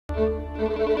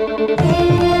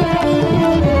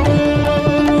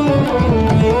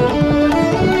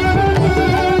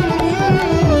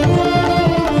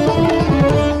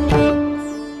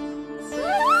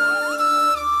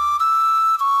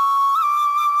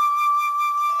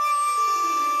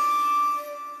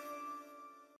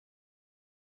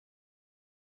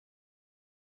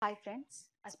Hi friends,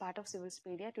 as part of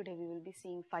Civilspedia, today we will be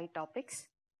seeing 5 topics.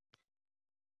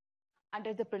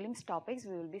 Under the prelims topics,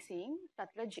 we will be seeing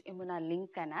Satluj-Yamuna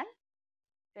Link Canal,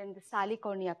 then the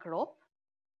Salicornia crop,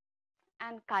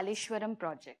 and Kaleshwaram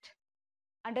project.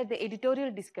 Under the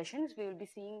editorial discussions, we will be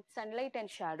seeing Sunlight and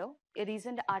Shadow, a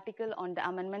recent article on the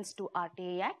amendments to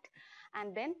RTA Act,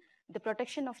 and then the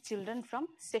Protection of Children from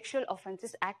Sexual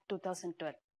Offences Act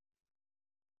 2012.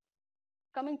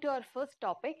 Coming to our first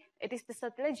topic, it is the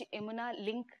Satluj-Yamuna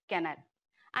Link Canal.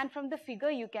 And from the figure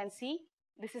you can see,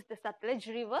 this is the Satluj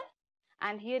river,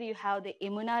 and here you have the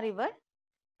Yamuna river,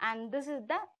 and this is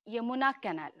the Yamuna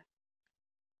Canal.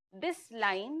 This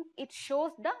line, it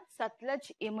shows the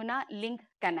Satluj-Yamuna Link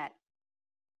Canal.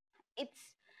 It's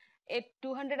a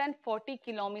 240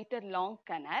 kilometer long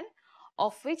canal,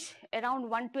 of which around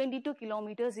 122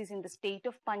 kilometers is in the state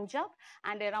of Punjab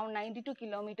and around 92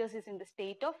 kilometers is in the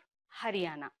state of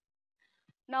Haryana.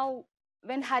 Now,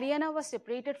 when Haryana was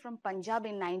separated from Punjab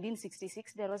in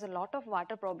 1966, there was a lot of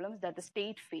water problems that the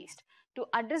state faced. To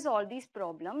address all these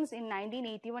problems, in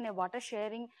 1981, a water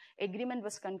sharing agreement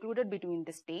was concluded between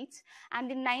the states.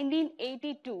 And in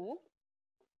 1982,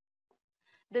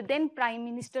 the then Prime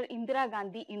Minister Indira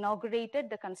Gandhi inaugurated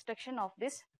the construction of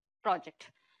this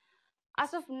project.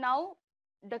 As of now,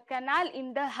 the canal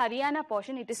in the Haryana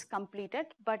portion, it is completed,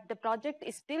 but the project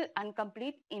is still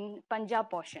incomplete in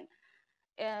Punjab portion.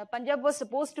 Punjab was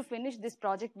supposed to finish this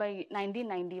project by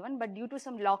 1991, but due to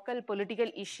some local political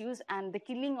issues and the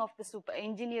killing of the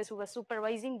engineers who were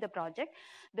supervising the project,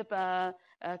 the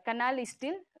canal is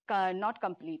still not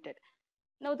completed.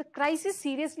 Now, the crisis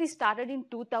seriously started in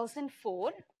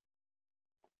 2004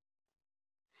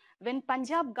 when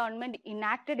Punjab government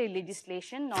enacted a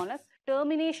legislation known as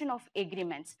termination of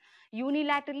agreements,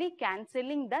 unilaterally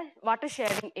cancelling the water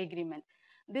sharing agreement.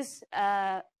 This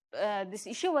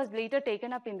issue was later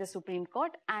taken up in the Supreme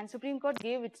Court, and Supreme Court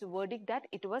gave its verdict that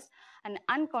it was an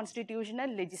unconstitutional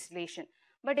legislation.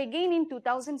 But again in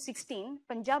 2016,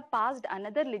 Punjab passed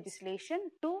another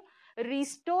legislation to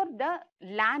restore the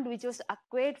land which was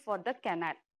acquired for the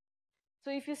canal. So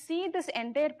if you see this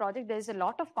entire project, there is a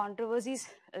lot of controversies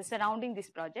surrounding this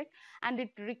project, and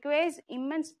it requires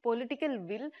immense political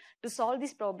will to solve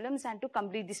these problems and to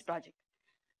complete this project.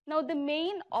 Now, the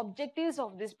main objectives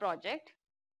of this project,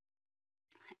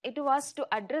 it was to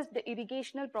address the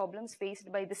irrigational problems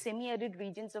faced by the semi-arid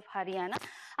regions of Haryana,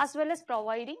 as well as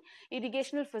providing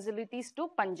irrigational facilities to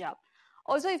Punjab.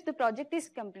 Also, if the project is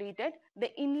completed,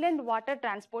 the inland water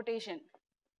transportation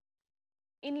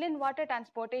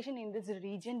in this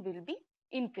region will be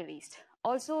increased.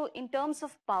 Also, in terms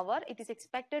of power, it is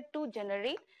expected to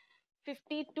generate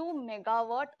 52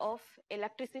 megawatt of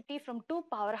electricity from 2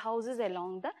 powerhouses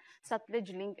along the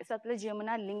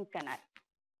Satluj-Yamuna Link Canal.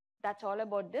 That's all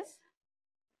about this.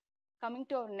 Coming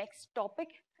to our next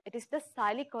topic, it is the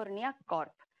Salicornia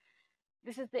crop.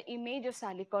 This is the image of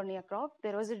Salicornia crop.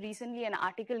 There was recently an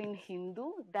article in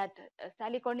Hindu that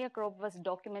Salicornia crop was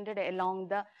documented along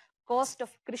the coast of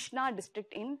Krishna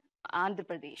district in Andhra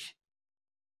Pradesh.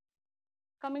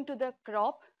 Coming to the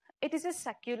crop, it is a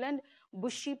succulent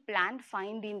bushy plant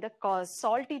found in the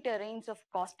salty terrains of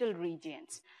coastal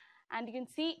regions. And you can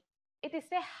see it is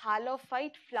a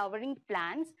halophyte flowering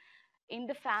plants in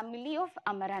the family of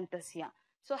Amaranthaceae.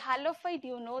 So halophyte,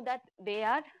 you know that they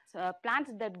are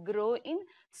plants that grow in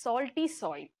salty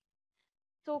soil.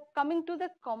 So coming to the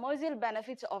commercial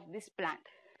benefits of this plant,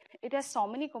 it has so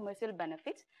many commercial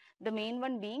benefits. The main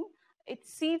one being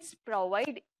its seeds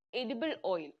provide edible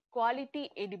oil, quality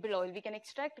edible oil. We can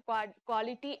extract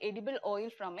quality edible oil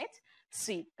from its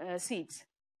seeds.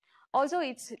 Also,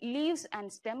 its leaves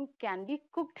and stem can be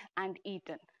cooked and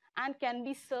eaten and can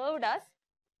be served as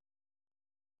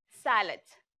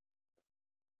salads.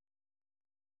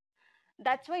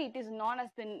 That's why it is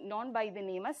known by the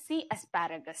name as sea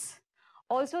asparagus.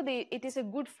 Also, it is a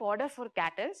good fodder for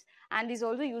cattle and is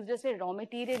also used as a raw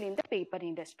material in the paper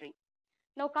industry.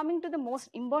 Now, coming to the most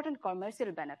important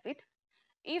commercial benefit,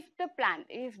 if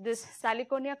this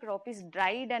Salicornia crop is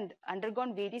dried and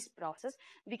undergone various process,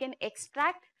 we can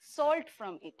extract salt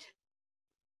from it.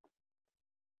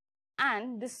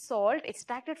 And this salt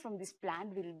extracted from this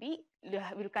plant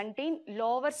will contain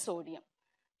lower sodium.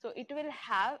 So it will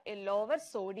have a lower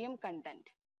sodium content.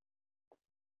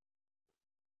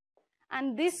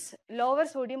 And this lower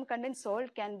sodium content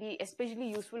salt can be especially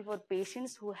useful for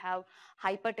patients who have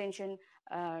hypertension,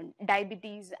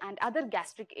 diabetes, and other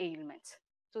gastric ailments.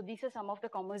 So these are some of the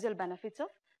commercial benefits of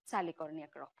Salicornia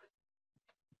crop.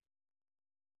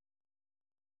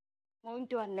 Moving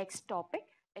to our next topic,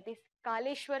 it is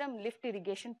Kaleshwaram lift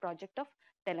irrigation project of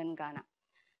Telangana.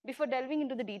 Before delving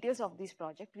into the details of this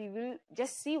project, we will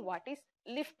just see what is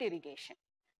lift irrigation.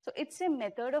 So it's a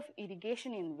method of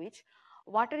irrigation in which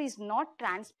water is not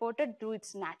transported through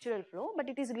its natural flow, but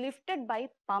it is lifted by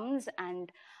pumps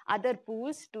and other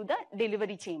pools to the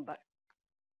delivery chamber.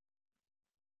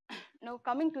 Now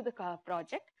coming to the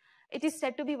project, it is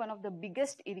said to be one of the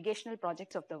biggest irrigational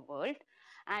projects of the world.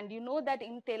 And you know that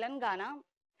in Telangana,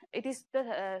 it is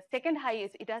the second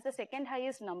highest, it has the second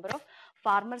highest number of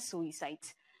farmer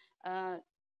suicides.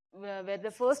 Where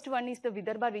the first one is the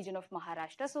Vidarbha region of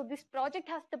Maharashtra. So this project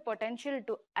has the potential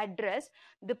to address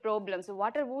the problems, the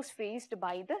water woes faced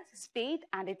by the state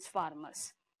and its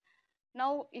farmers.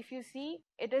 Now, if you see,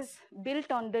 it is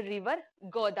built on the river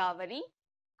Godavari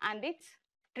and its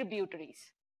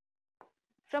tributaries.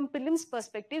 From Prelims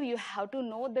perspective, you have to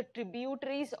know the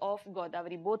tributaries of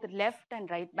Godavari, both left and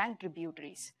right bank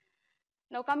tributaries.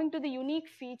 Now, coming to the unique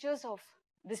features of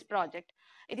this project,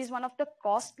 it is one of the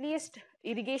costliest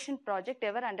irrigation project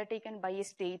ever undertaken by a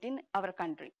state in our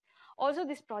country. Also,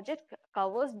 this project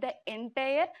covers the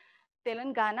entire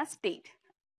Telangana state.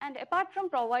 And apart from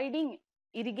providing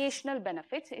irrigational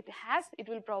benefits, it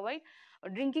will provide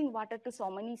drinking water to so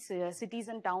many cities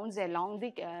and towns along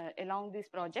this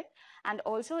project, and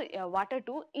also water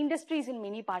to industries in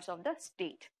many parts of the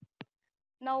state.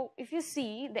 Now, if you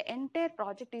see, the entire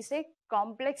project is a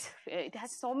complex, it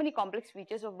has so many complex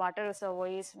features of water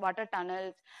reservoirs, water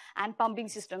tunnels, and pumping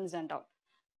systems and all.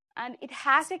 And it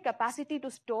has a capacity to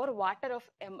store water of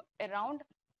around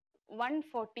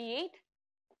 148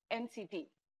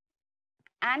 MCT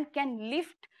and can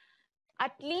lift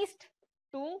at least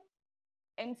 2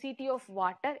 MCT of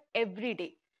water every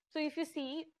day. So if you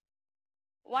see,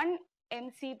 1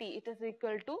 MCT, it is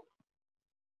equal to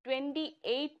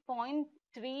 28.3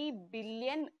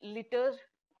 billion liters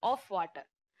of water.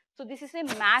 So this is a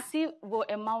massive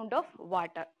amount of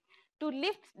water. To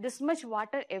lift this much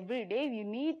water every day, you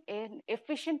need an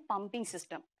efficient pumping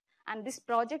system. And this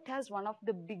project has one of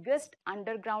the biggest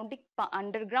underground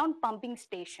pumping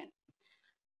station.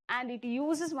 And it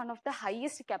uses one of the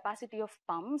highest capacity of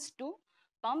pumps to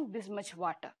pump this much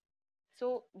water.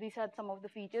 So these are some of the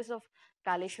features of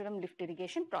Kaleshwaram lift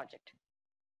irrigation project.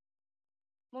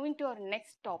 Moving to our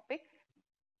next topic,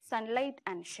 sunlight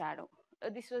and shadow.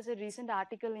 This was a recent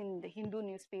article in the Hindu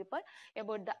newspaper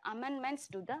about the amendments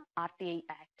to the RTI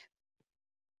Act.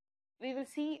 We will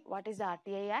see what is the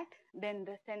RTI Act, then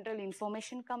the Central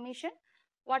Information Commission,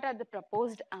 what are the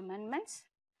proposed amendments.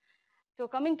 So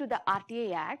coming to the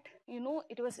RTI Act, you know,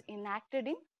 it was enacted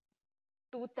in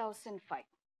 2005.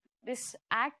 This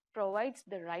act provides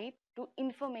the right to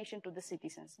information to the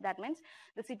citizens. That means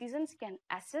the citizens can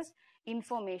access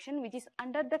information which is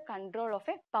under the control of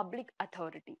a public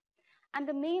authority. And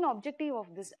the main objective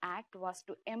of this act was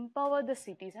to empower the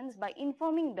citizens by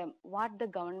informing them what the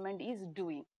government is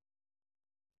doing.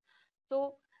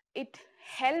 So it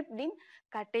helped in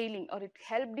curtailing, or it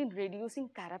helped in reducing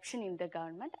corruption in the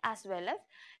government, as well as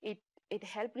it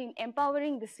helped in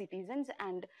empowering the citizens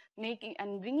and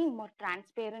bringing more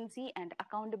transparency and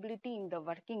accountability in the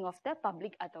working of the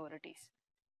public authorities.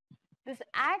 This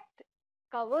act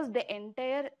covers the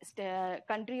entire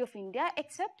country of India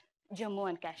except Jammu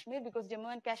and Kashmir, because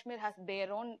Jammu and Kashmir has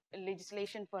their own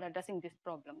legislation for addressing these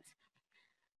problems.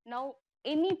 Now,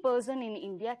 any person in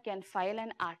India can file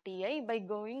an RTI by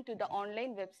going to the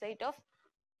online website of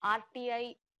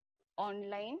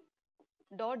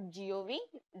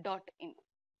rtionline.gov.in.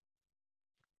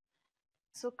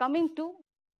 So coming to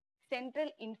Central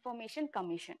Information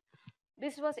Commission.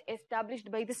 This was established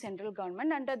by the central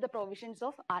government under the provisions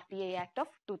of RTI Act of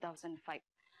 2005.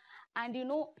 And you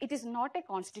know, it is not a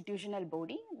constitutional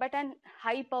body, but an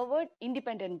high-powered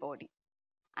independent body.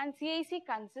 And CIC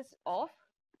consists of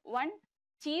one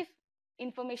Chief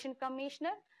Information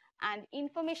Commissioner and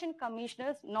Information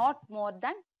Commissioners not more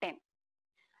than 10.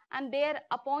 And they are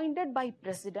appointed by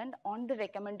President on the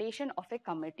recommendation of a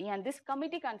committee. And this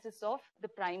committee consists of the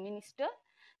Prime Minister,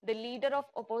 the Leader of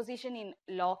Opposition in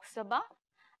Lok Sabha,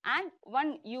 and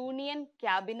one Union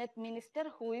Cabinet Minister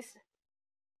who is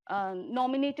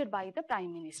nominated by the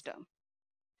Prime Minister.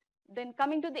 Then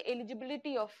coming to the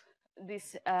eligibility of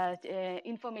this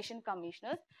Information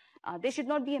Commissioners, they should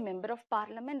not be a member of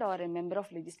Parliament or a member of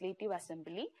Legislative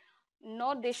Assembly,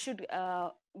 nor they should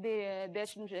not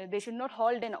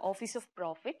hold an office of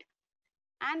profit,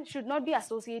 and should not be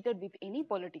associated with any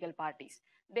political parties.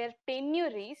 Their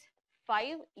tenure is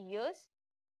 5 years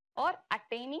or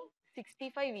attaining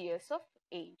 65 years of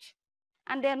age,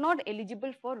 and they are not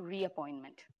eligible for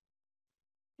reappointment.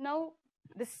 Now,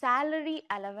 the salary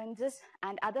allowances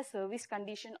and other service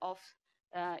condition of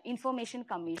Information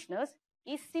Commissioners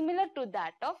is similar to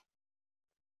that of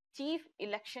Chief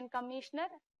Election Commissioner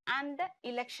and the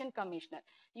Election Commissioner.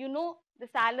 You know, the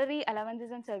salary,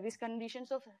 allowances and service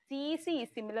conditions of CEC is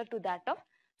similar to that of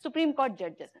Supreme Court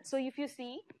judges. So if you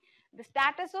see, the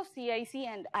status of CIC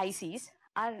and ICs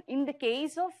are, in the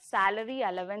case of salary,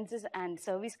 allowances and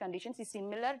service conditions, is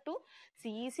similar to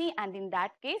CEC, and in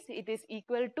that case it is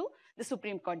equal to the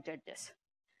Supreme Court judges.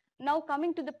 Now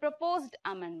coming to the proposed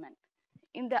amendment.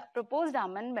 In the proposed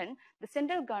amendment, the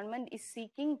central government is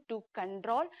seeking to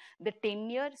control the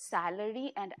tenure,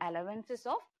 salary and allowances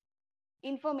of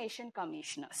information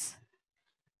commissioners.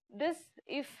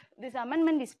 If this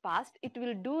amendment is passed, it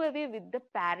will do away with the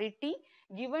parity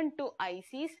given to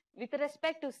ICs with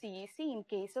respect to CEC in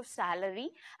case of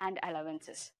salary and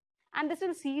allowances. And this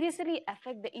will seriously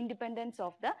affect the independence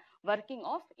of the working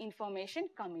of information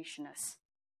commissioners.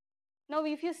 Now,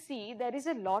 if you see, there is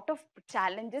a lot of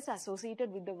challenges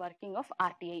associated with the working of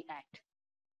RTI Act.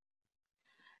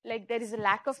 Like, there is a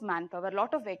lack of manpower, a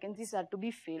lot of vacancies are to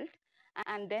be filled,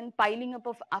 and then piling up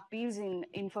of appeals in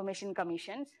information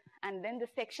commissions, and then the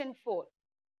Section 4.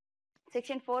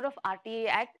 Section 4 of RTI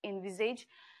Act envisage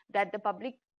that the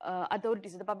public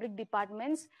authorities, the public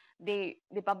departments, they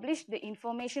publish the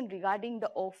information regarding the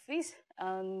office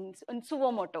on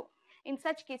suo motu. In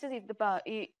such cases,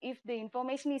 if the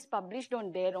information is published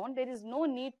on their own, there is no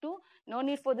need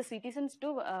for the citizens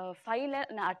to file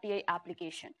an RTI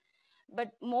application.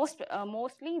 But mostly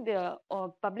the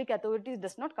public authorities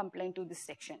does not comply to this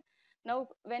section. Now,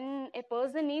 when a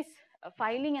person is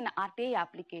filing an RTI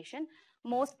application,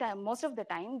 most of the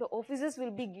time the officers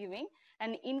will be giving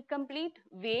an incomplete,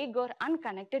 vague or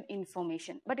unconnected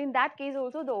information. But in that case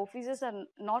also, the officers are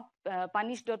not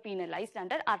punished or penalized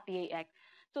under RTI Act.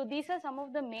 So these are some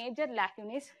of the major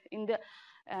lacunae in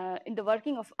the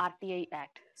working of RTI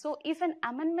Act. So if an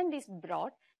amendment is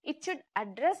brought, it should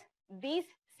address these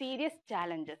serious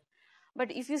challenges.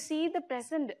 But if you see the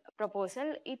present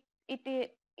proposal, it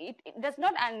does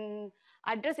not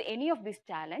address any of this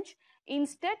challenge.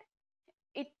 Instead,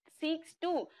 it seeks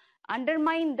to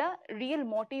undermine the real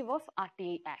motive of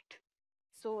RTI Act.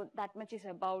 So that much is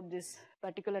about this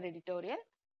particular editorial.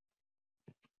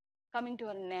 Coming to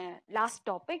our last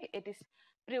topic, it is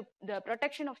the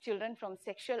Protection of Children from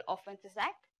Sexual Offences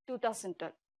Act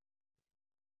 2012.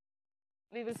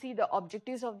 We will see the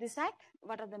objectives of this act,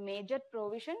 what are the major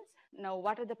provisions, now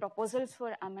what are the proposals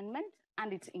for amendment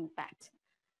and its impact.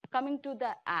 Coming to the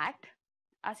act,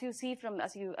 as you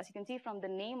can see from the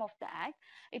name of the act,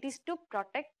 it is to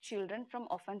protect children from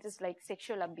offences like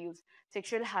sexual abuse,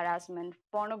 sexual harassment,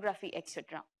 pornography,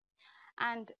 etc.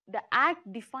 And the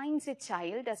act defines a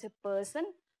child as a person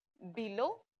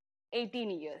below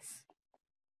 18 years.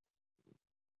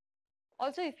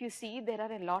 Also, if you see, there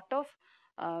are a lot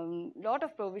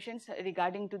of provisions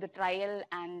regarding to the trial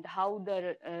and how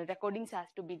the recordings has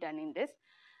to be done in this.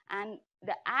 And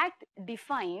the act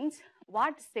defines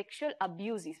what sexual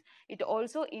abuse is. It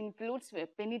also includes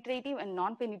penetrative and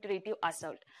non-penetrative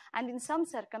assault. And in some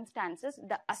circumstances,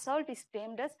 the assault is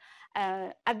termed as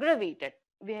aggravated,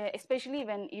 especially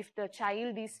if the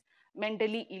child is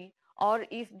mentally ill, or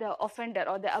if the offender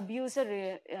or the abuser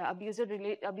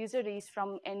is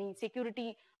from any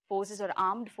security forces or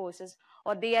armed forces,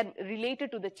 or they are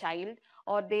related to the child,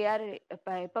 or they are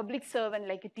a public servant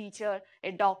like a teacher,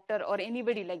 a doctor, or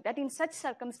anybody like that. In such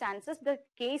circumstances, the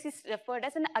case is referred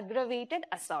as an aggravated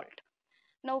assault.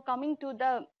 Now, coming to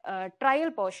the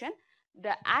trial portion,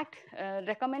 the act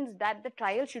recommends that the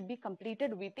trial should be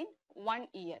completed within 1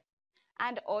 year.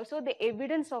 And also the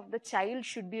evidence of the child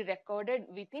should be recorded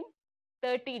within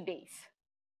 30 days.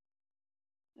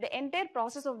 The entire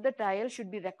process of the trial should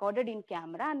be recorded in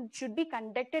camera and should be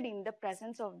conducted in the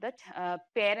presence of the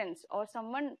parents or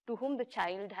someone to whom the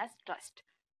child has trust.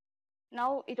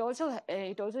 Now, it also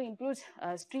includes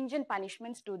stringent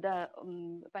punishments to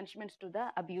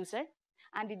the abuser,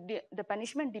 and the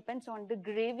punishment depends on the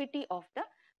gravity of the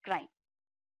crime.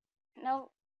 Now,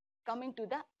 coming to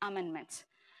the amendments.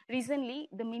 Recently,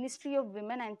 the Ministry of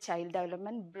Women and Child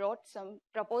Development brought some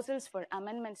proposals for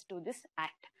amendments to this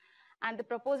act. And the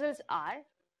proposals are,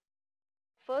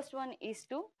 first one is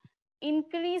to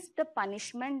increase the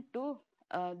punishment to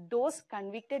those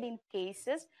convicted in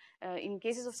cases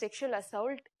of sexual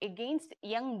assault against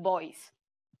young boys.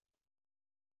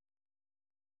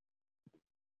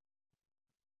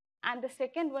 And the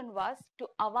second one was to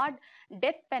award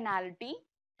death penalty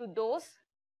to those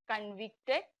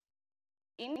convicted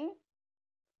in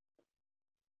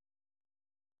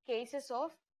cases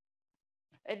of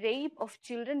rape of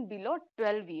children below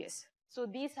 12 years. So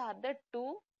these are the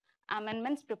two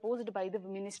amendments proposed by the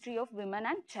Ministry of Women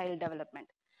and Child Development.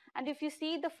 And if you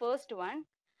see the first one,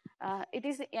 it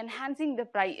is enhancing the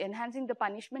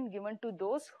punishment given to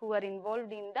those who are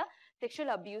involved in the sexual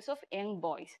abuse of young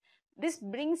boys. This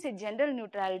brings a gender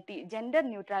neutrality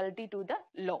to the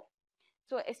law.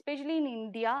 So especially in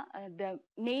India, the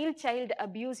male child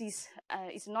abuse is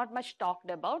not much talked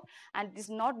about, and is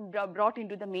not brought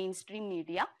into the mainstream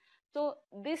media. So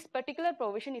this particular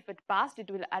provision, if it passed, it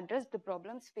will address the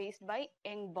problems faced by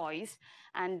young boys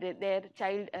and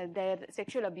their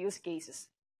sexual abuse cases.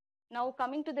 Now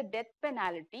coming to the death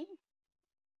penalty,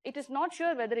 it is not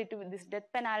sure whether this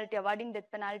awarding death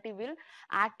penalty will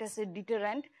act as a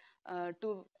deterrent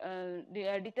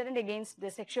deterrent against the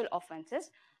sexual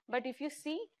offenses. But if you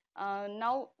see,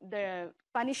 now the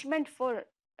punishment for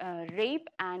rape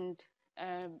and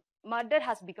murder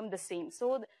has become the same.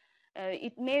 So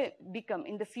it may become,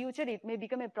 in the future, it may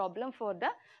become a problem for the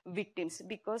victims,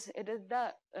 because it is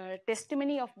the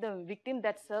testimony of the victim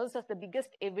that serves as the biggest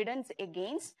evidence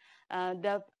against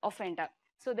the offender.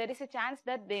 So there is a chance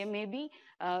that they may be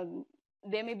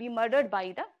murdered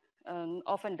by the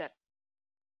offender.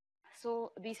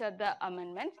 So these are the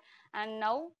amendments. And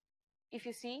now if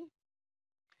you see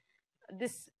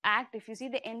this act, if you see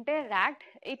the entire act,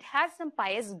 it has some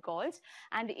pious goals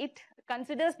and it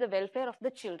considers the welfare of the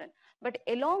children. But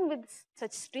along with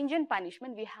such stringent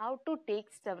punishment, we have to take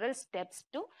several steps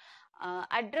to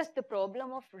address the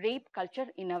problem of rape culture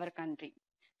in our country.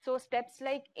 So steps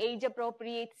like age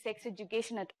appropriate sex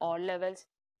education at all levels,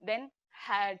 then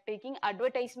taking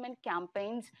advertisement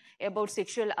campaigns about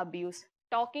sexual abuse,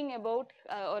 talking about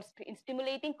or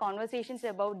stimulating conversations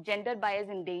about gender bias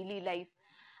in daily life.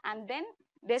 And then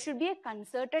there should be a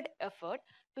concerted effort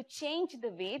to change the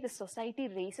way the society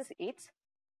raises its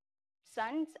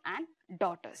sons and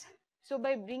daughters. So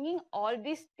by bringing all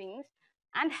these things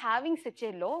and having such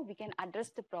a law, we can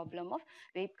address the problem of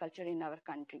rape culture in our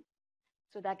country.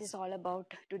 So that is all about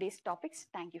today's topics.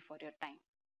 Thank you for your time.